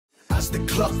As the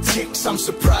clock ticks, I'm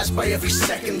surprised by every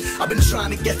second. I've been trying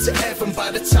to get to heaven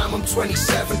by the time I'm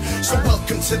 27. So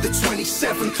welcome to the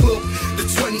 27 Club, the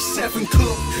 27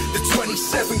 Club, the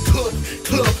 27 Club.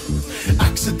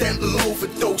 Accidental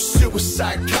overdose,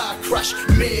 suicide, car crash,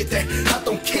 murder. I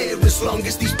don't care as long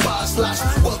as these bars last.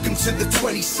 Welcome to the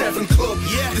 27 Club,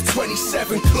 the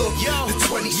 27 Club, the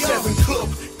 27 Club.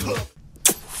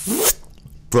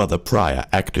 Brother Pryor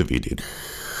activated.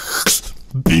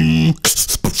 Bing.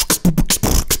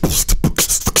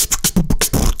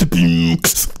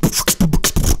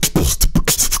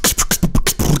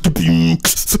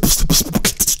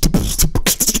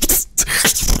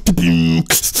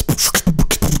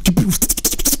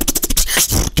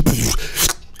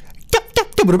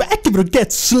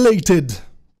 Get slated.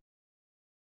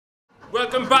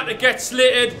 Welcome back to Get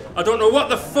Slated. I don't know what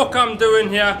the fuck I'm doing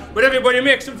here, but everybody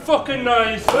make some fucking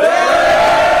noise.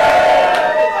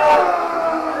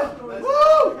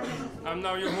 I'm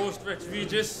now your host, Rex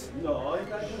Regis.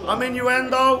 I'm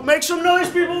Innuendo. Make some noise,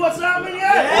 people. What's happening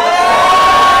here?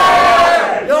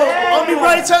 Yo, on my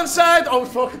right hand side. Oh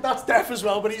fuck, that's Def as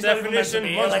well, but he's Definition,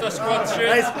 not even Monster Squad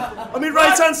shit. On my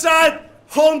right hand side,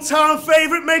 hometown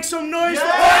favourite. Make some noise.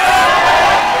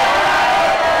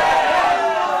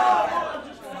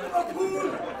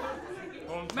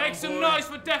 Make some noise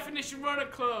for Definition Runner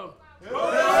Club.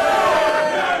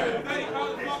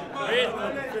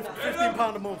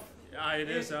 £15 a month. Aye, it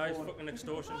is, aye, it's fucking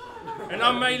extortion. And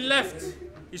on my left,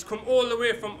 he's come all the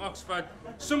way from Oxford.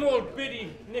 Some old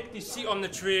biddy nicked his seat on the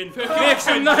train. Make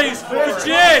some noise for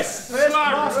Jayce!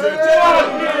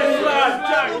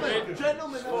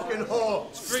 Gentlemen, fucking whore.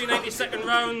 It's 3 90-second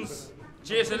rounds.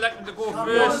 Jayce elected to go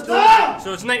first.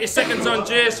 So it's 90 seconds on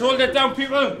Jayce. Hold it down,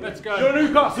 people. Let's go. You're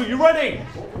Newcastle, you ready?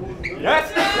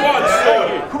 Yes?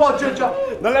 Come on, Ginger.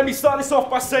 Now let me start this off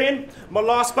by saying, my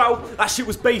last battle, that shit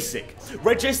was basic.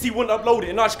 Red JST wouldn't upload it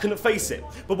and I just couldn't face it.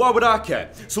 But why would I care?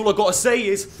 So all I gotta say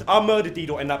is, I murdered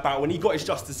Dido in that battle and he got his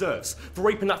just deserves for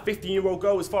raping that 15-year-old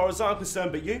girl as far as I'm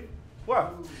concerned, but you?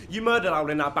 Well, you murdered Owl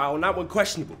in that battle and that one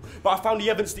questionable. But I found the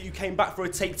evidence that you came back for a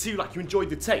take 2 like you enjoyed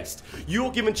the taste. You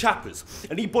were given chappers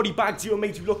and he body bagged you and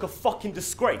made you look a fucking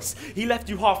disgrace. He left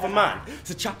you half a man.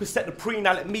 So chappers set the pre,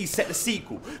 now let me set the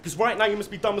sequel. Cause right now you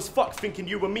must be dumb as fuck thinking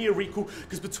you and me are equal.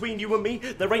 Cause between you and me,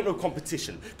 there ain't no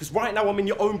competition. Cause right now I'm in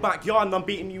your own backyard and I'm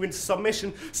beating you into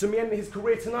submission. So me ending his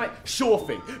career tonight, sure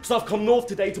thing. Cause I've come north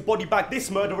today to body bag this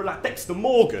murderer like Dexter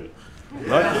Morgan.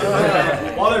 Right?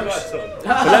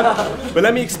 but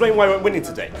let me explain why I won't winning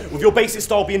today. With your basic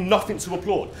style being nothing to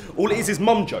applaud. All it is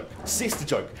mum joke, sister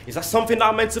joke. Is that something that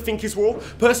I'm meant to think is raw?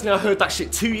 Personally, I heard that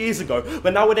shit 2 years ago,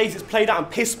 but nowadays it's played out and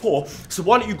piss poor. So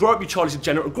why don't you grow up, you Charlie's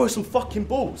degenerate, and grow some fucking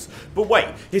balls? But wait,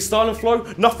 his style and flow,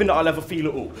 nothing that I'll ever feel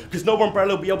at all. Because no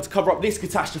umbrella will be able to cover up this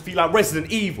catastrophe like Resident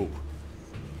Evil.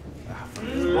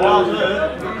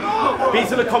 Beats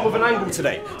gonna come with an angle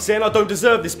today, saying I don't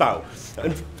deserve this battle.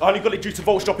 And I only got it due to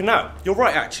Volts dropping out. You're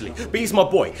right, actually. But he's my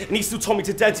boy, and he still told me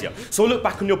to dead you. So I look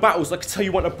back on your battles, I could tell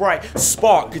you weren't a bright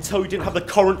spark, could tell you didn't have the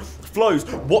current flows.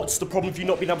 What's the problem with you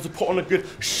not being able to put on a good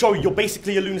show? You're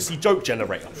basically a lunacy joke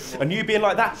generator. And you being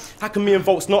like that, how can me and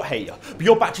Volts not hate you? But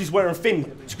your battery's wearing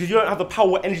thin, because you don't have the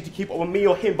power or energy to keep up with me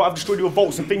or him, but I've destroyed your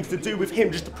Volts and things to do with him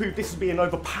just to prove this is being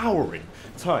overpowering.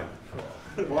 Time.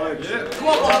 Come on,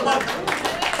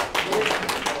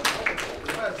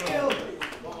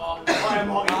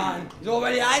 You all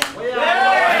ready, eh?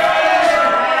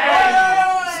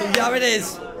 So here it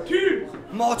is.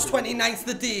 March 29th,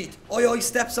 the date. Oioi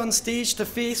steps on stage to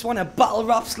face one of battle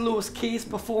rap's lowest case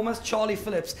performers, Charlie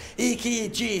Phillips, aka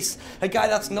Jayce, a guy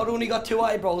that's not only got 2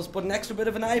 eyebrows, but an extra bit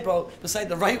of an eyebrow beside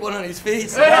the right one on his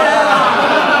face.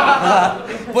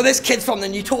 But this kid's from the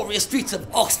notorious streets of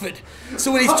Oxford.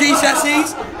 So with his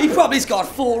GCSEs, he probably's got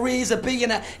 4 E's, a B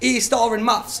and an A star in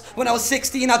maths. When I was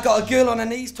 16, I got a girl on her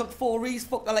knees, took 4 E's,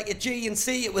 fucked her like a G and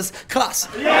C, it was class.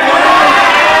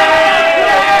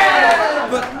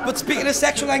 But speaking of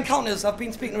sexual encounters, I've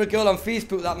been speaking to a girl on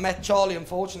Facebook that met Charlie,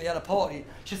 unfortunately, at a party.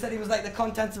 She said he was like the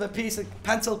contents of a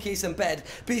pencil case in bed.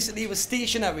 Basically, he was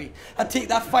stationary. I'd take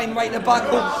that fine writer back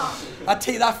home. I'd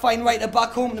take that fine writer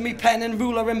back home to me pen and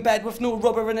ruler in bed with no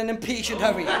rubber and an impatient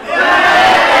hurry.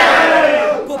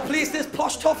 But place this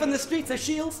posh toff in the streets of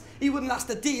Shields, he wouldn't last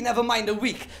a day, never mind a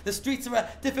week. The streets are a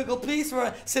difficult place for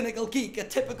a cynical geek, a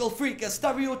typical freak, a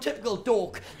stereotypical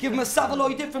dork. Give him a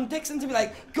Savaloy dip from Dixon to be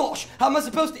like, gosh, how am I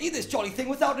supposed to eat this jolly thing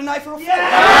without a knife or a fork?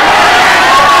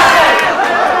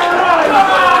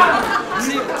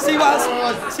 See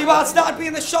why I started being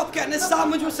in the shop getting a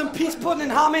sandwich with some peas pudding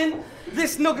and ham in?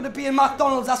 This nugget to be in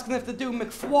McDonald's asking if they do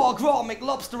McFoie Gras,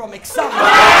 McLobster or McSalmon.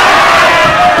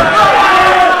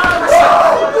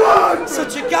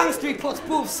 Such a gangster, he puts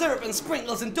both syrup and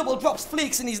sprinkles and double drops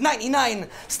flakes in his 99.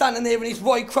 Standing there in his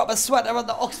Roy Cropper sweater at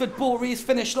the Oxford Bow Race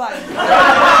finish line.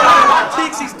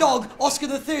 Takes his dog, Oscar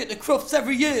III, to Crufts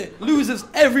every year. Loses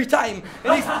every time.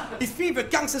 And his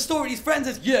favourite gangster story with his friends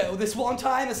is, yo, this one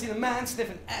time I seen a man sniff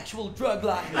an actual drug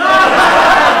line.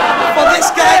 For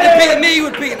this guy to beat me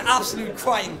would be an absolute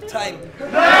crime. Time.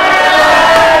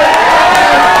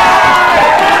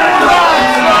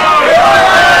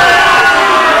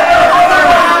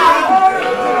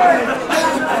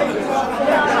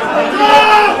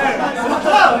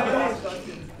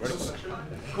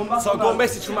 So I got a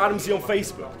message from Adamsy on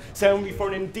Facebook saying we're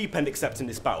throwing in the deep end accepting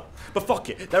this battle. But fuck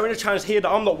it, they're in a challenge here that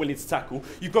I'm not willing to tackle.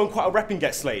 You've gone quite a rep and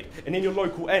get slayed, and in your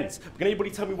local ends. But can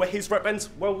anybody tell me where his rep ends?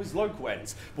 Well, his local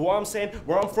ends. But what I'm saying,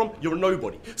 where I'm from, you're a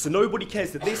nobody. So nobody cares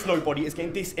that this nobody is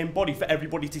getting disembodied for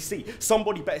everybody to see.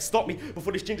 Somebody better stop me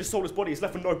before this ginger soulless body is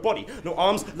left with no body. No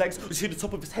arms, legs, or to the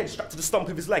top of his head strapped to the stump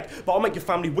of his leg. But I'll make your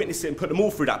family witness it and put them all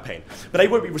through that pain. But they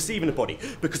won't be receiving the body,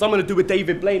 because I'm going to do a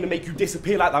David Blaine and make you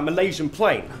disappear like that Malaysian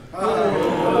plane. Now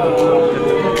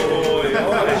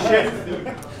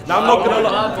I'm not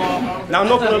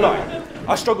gonna lie.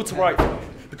 I struggle to write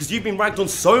because you've been ragged on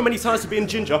so many times for being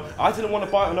ginger. I didn't want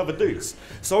to bite on other dudes,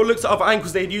 so I looked at other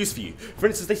angles they'd use for you. For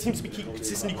instance, they seem to be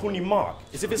consistently calling you Mark,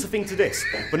 as if it's a thing to this,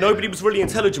 but nobody was really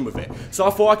intelligent with it. So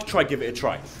I thought I could try give it a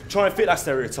try and fit that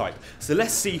stereotype. So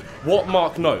let's see what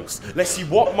Mark knows. Let's see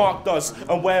what Mark does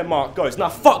and where Mark goes. Now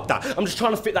fuck that. I'm just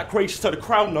trying to fit that craze so the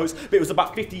crowd knows that it was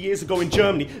about 50 years ago in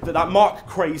Germany that Mark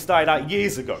craze died out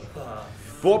years ago.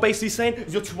 But what I'm basically saying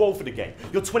is you're too old for the game.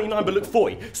 You're 29 but look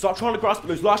 40. Start trying to grasp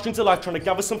those last strings of life, trying to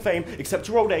gather some fame. Accept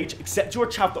your old age, accept you're a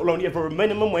chav that will only ever a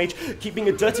minimum wage. Keep being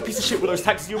a dirty piece of shit with those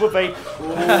taxes you evade.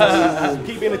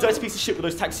 Keep being a dirty piece of shit with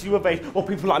those taxes you evade, while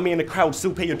people like me in the crowd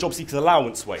still pay your job seekers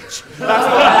allowance wage.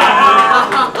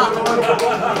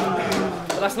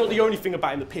 That's not the only thing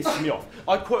about him that pisses me off.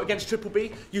 I quote against Triple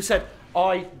B, you said,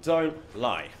 I don't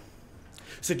lie.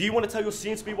 So do you want to tell your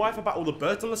soon-to-be wife about all the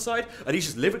birds on the side? Are these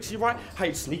just lyrics you write? How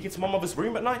you sneak into my mother's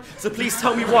room at night? So please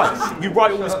tell me why you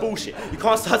write all this bullshit. You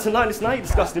can't start tonight, this night, you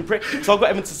disgusting prick. So I've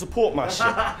got Evan to support my shit.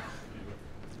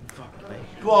 Fuck me.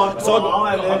 Go on, So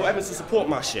I've got Evan to support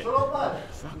my shit.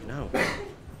 Fuck no.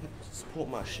 Support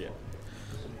my shit.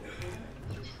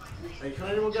 Hey, can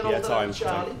anyone get Yeah, time.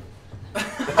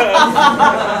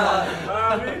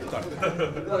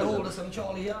 Gotta hold us some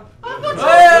Charlie here.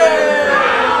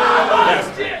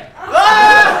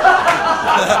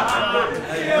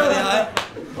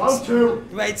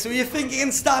 Right, so you're thinking you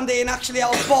can stand there and actually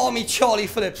out-bar me Charlie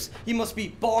Phillips. You must be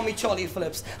Barmy Charlie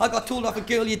Phillips. I got told off a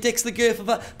girl your dick's the girth of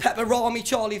a pepperami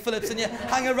Charlie Phillips, and you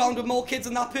hang around with more kids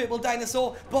than that purple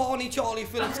dinosaur. Barney Charlie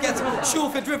Phillips gets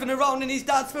chauffeur driven around in his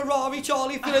dad's Ferrari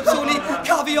Charlie Phillips, only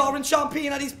caviar and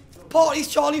champagne at his parties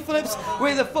Charlie Phillips.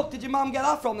 Where the fuck did your mum get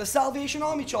that from? The Salvation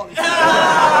Army Charlie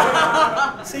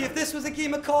Phillips. See, if this was a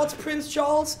game of cards, Prince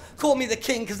Charles, call me the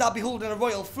king because I'll be holding a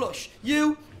royal flush.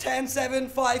 You, 10, 7,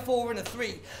 5, 4 and a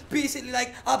 3. Basically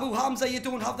like Abu Hamza, you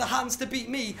don't have the hands to beat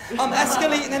me. I'm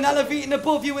escalating and elevating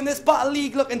above you in this battle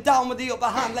league, looking down with the upper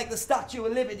hand like the Statue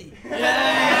of Liberty.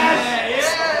 Yeah.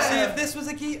 See, if this was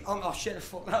a key, oh shit,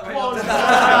 fuck that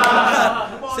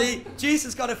right. See, Jayce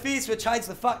has got a face which hides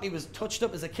the fact he was touched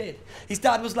up as a kid. His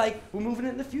dad was like, we're moving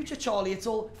into the future, Charlie, it's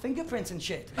all fingerprints and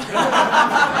shit.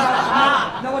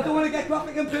 Now I don't want to get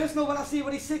graphic and personal when I see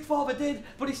what his sick father did,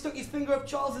 but he stuck his finger up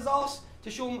Charles's arse to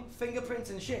show him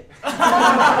fingerprints and shit.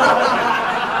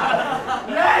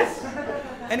 Yes!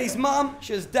 And his mum,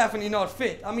 she's definitely not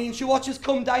fit. I mean, she watches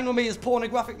Come Dine With Me as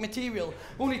pornographic material.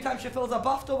 Only time she fills her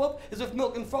bathtub up is with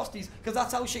milk and Frosties, because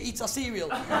that's how she eats her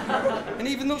cereal. And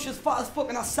even though she's fat as fuck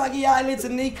and has saggy eyelids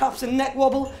and kneecaps and neck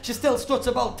wobble, she still struts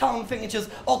about town thinking she's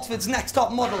Oxford's next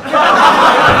top model.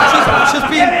 she's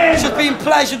been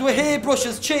pleasured with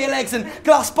hairbrushes, chair legs and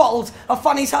glass bottles. Her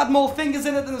fanny's had more fingers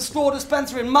in it than a straw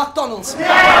dispenser in McDonald's.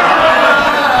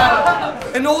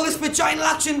 And all this vaginal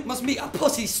action must make a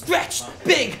pussy stretched,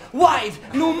 big, wide.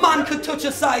 No man could touch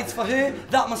her sides. For her,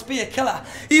 that must be a killer.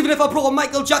 Even if I brought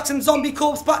Michael Jackson's zombie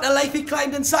corpse back to life, he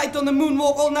climbed inside, done the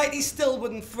moonwalk all night, he still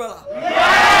wouldn't thrill her.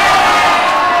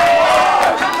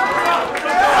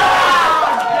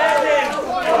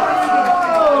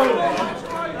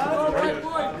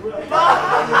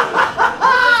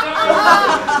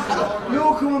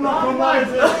 You're coming up on my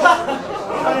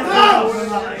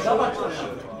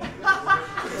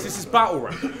This is battle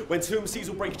rap, when two MCs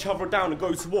will break each other down and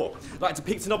go to war, like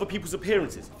depicting other people's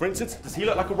appearances. For instance, does he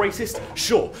look like a racist?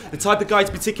 Sure. The type of guy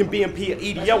to be ticking BNP at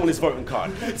EDL on his voting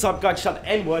card. The type of guy to shout the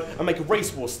N-word and make a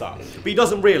race war start. But he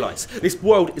doesn't realise this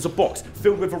world is a box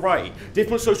filled with variety,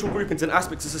 different social groupings and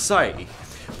aspects of society.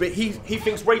 but he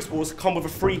thinks race wars come with a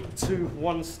 3, 2,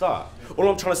 1 start. All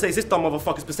I'm trying to say is this dumb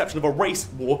motherfucker's perception of a race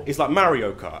war is like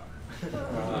Mario Kart.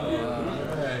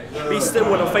 He still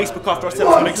went on Facebook after I said I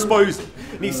was going to expose him.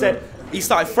 And he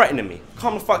started threatening me.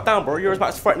 Calm the fuck down, bro. You're about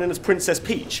as threatening as Princess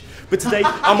Peach. But today,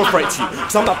 I'm a threat to you.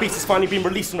 Because I'm that beast that's finally been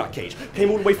released from that cage. Came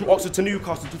all the way from Oxford to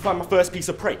Newcastle to find my first piece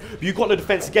of prey. But you got no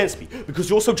defense against me. Because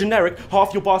you're so generic,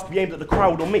 half your bars could be aimed at the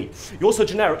crowd or me. You're so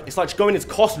generic, it's like just going into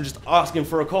Costa and just asking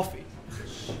for a coffee.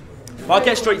 But I'll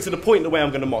get straight to the point the way I'm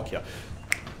going to mock you.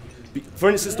 For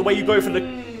instance, the way you go for the...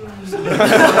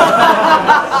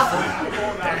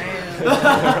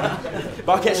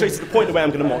 But I'll get straight to the point the way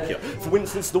I'm going to mock you. For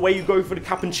instance, the way you go for the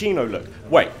cappuccino look.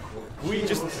 Wait, we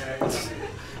just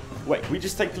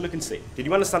take a look and see. Did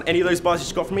you understand any of those bars you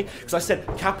just got from me? Because I said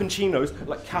cappuccinos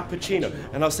like cappuccino,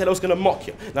 and I said I was going to mock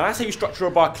you. Now that's how you structure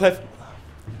a bar clever.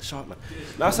 Shut up, man.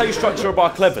 Now that's how you structure a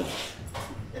bar cleverly.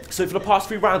 So for the past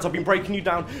 3 rounds, I've been breaking you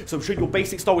down, so I'm sure your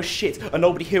basic style is shit, and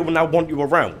nobody here will now want you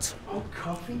around. Oh,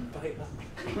 coffee? Nobody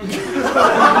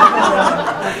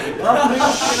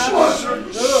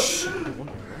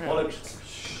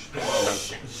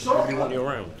want you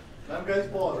around. Them guys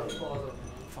bother.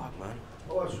 Fuck, man.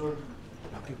 Oh, sure.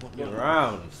 Nobody want you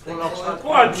around.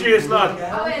 Go on, Jayce, lad.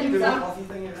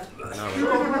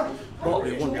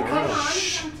 Nobody want you around.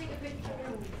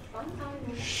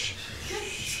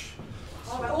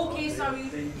 Alright, okay, sorry.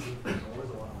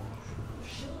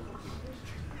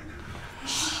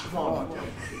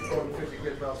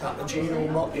 Cappuccino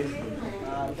mocking.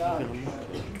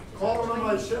 Call him on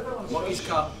my ship. Mock his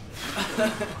car.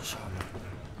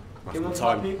 Give him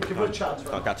time. Give him a chat.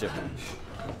 I'll catch you.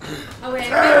 Oh,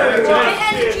 wait.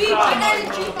 Energy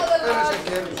for the lads.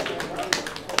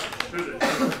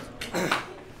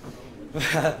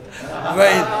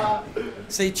 Right.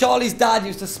 See, Charlie's dad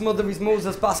used to smother his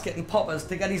Moses basket in poppers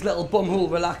to get his little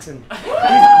bumhole relaxing.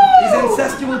 His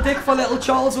incestual dick for little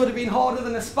Charles would have been harder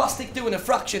than a spastic doing a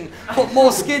fraction. Put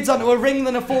more skids onto a ring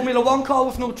than a Formula 1 car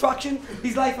with no traction.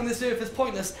 His life on this earth is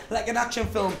pointless, like an action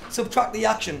film. Subtract the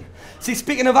action. See,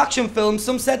 speaking of action films,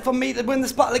 some said for me to win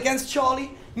this battle against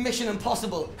Charlie, mission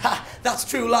impossible. Ha, that's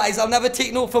true lies. I'll never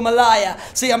take no from a liar.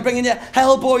 See, I'm bringing you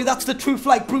Hellboy, that's the truth.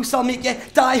 Like Bruce, I'll make you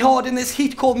die hard in this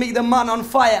heat. Call me the man on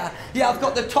fire. Yeah, I've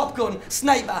got the Top Gun,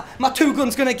 sniper. My 2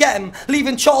 guns gonna get him.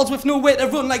 Leaving Charles with nowhere to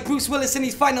run like Bruce Willis in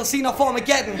his final scene of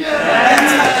Armageddon.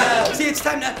 Yeah. See, it's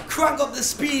time to crank up the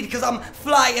speed because I'm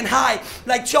flying high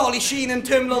like Charlie Sheen in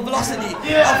Terminal Velocity.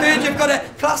 Yeah. I've heard you've got a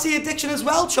classy addiction as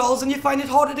well, Charles, and you find it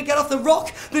harder to get off the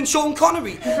rock than Sean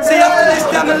Connery. See, after this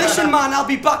Demolition Man, I'll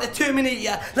be back to terminate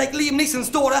you like Liam Neeson's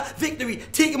daughter, Victory.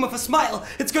 Take him with a smile.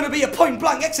 It's gonna be a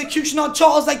point-blank execution on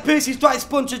Charles like Percy's dry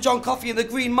sponge of John Coffey in the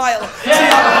Green Mile. See,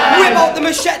 I'll whip out the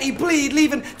machete, bleed,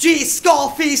 leaving Jayce,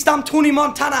 Scarface. I'm Tony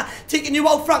Montana, taking you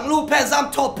out Frank Lopez. I'm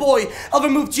Top Boy. I'll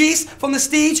remove Jayce from the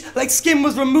stage like skin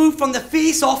was removed from the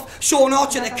face off Sean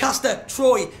Archer, the caster,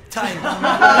 Troy. Time.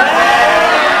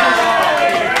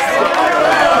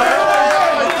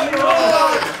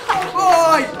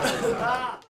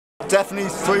 Definitely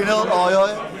 3-0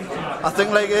 Oioi. I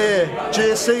think like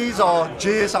Jayce's or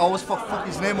Jayce, I always fuck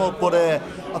his name up, but I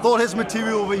thought his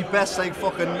material would be best like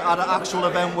fucking at an actual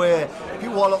event where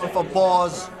people are looking for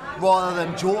bars rather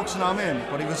than jokes, you know what I mean?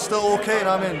 But he was still okay, you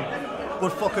know what I mean?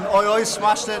 But fucking Oioi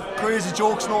smashed it, crazy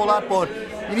jokes and all that, but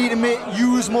you need to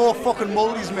use more fucking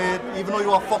multis, mate. Even though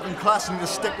you are fucking class, you need to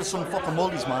stick with some fucking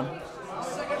multis, man.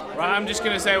 Right, I'm just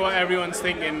going to say what everyone's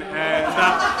thinking.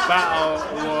 That battle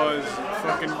was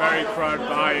fucking very crowd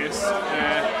biased.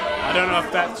 I don't know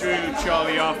if that threw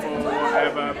Charlie off or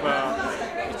whatever, but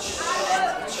it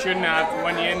shouldn't have.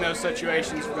 When you're in those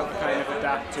situations, you've got to kind of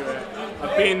adapt to it.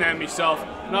 I've been there myself,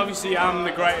 and obviously I'm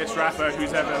the greatest rapper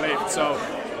who's ever lived, so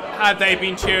had they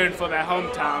been cheering for their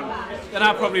hometown, then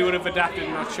I probably would have adapted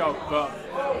and not choked, but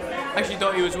I actually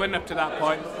thought he was winning up to that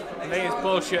point. I think it's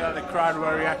bullshit that the crowd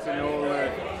were reacting to all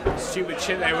the stupid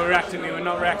shit they were reacting to and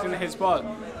not reacting to his ball.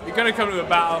 You're going to come to a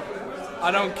battle,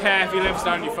 I don't care if he lives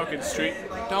down your fucking street,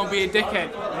 don't be a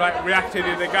dickhead, like react to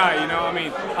the other guy, you know what I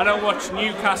mean? I don't watch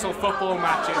Newcastle football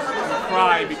matches and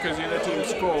cry because the other team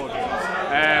scored.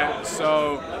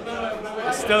 So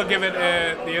I still give it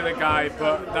the other guy,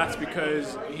 but that's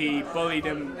because he bullied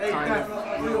him kind of.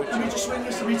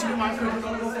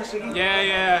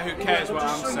 Yeah, who cares what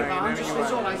I'm saying anyway.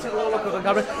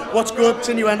 What's good? It's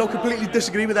innuendo. Completely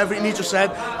disagree with everything he just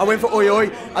said. I went for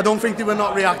Oioi. I don't think they were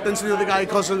not reacting to the other guy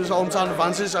because of his hometown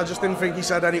advances. I just didn't think he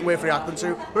said anything worth reacting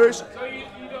to. Peace.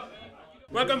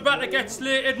 Welcome back to Get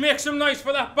Slated. Make some noise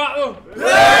for that battle. Can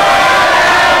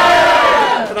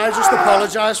I just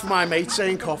apologise for my mate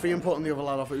saying coffee and putting the other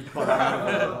lad off?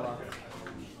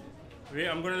 Wait,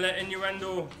 I'm going to let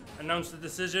Innuendo announce the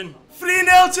decision.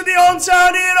 3-0 to the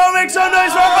hometown hero. Make some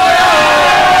noise for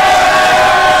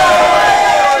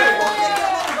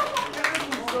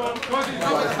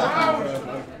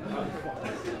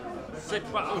Sick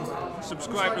battle.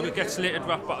 Subscribe to Get Slated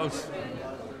Rap Battles.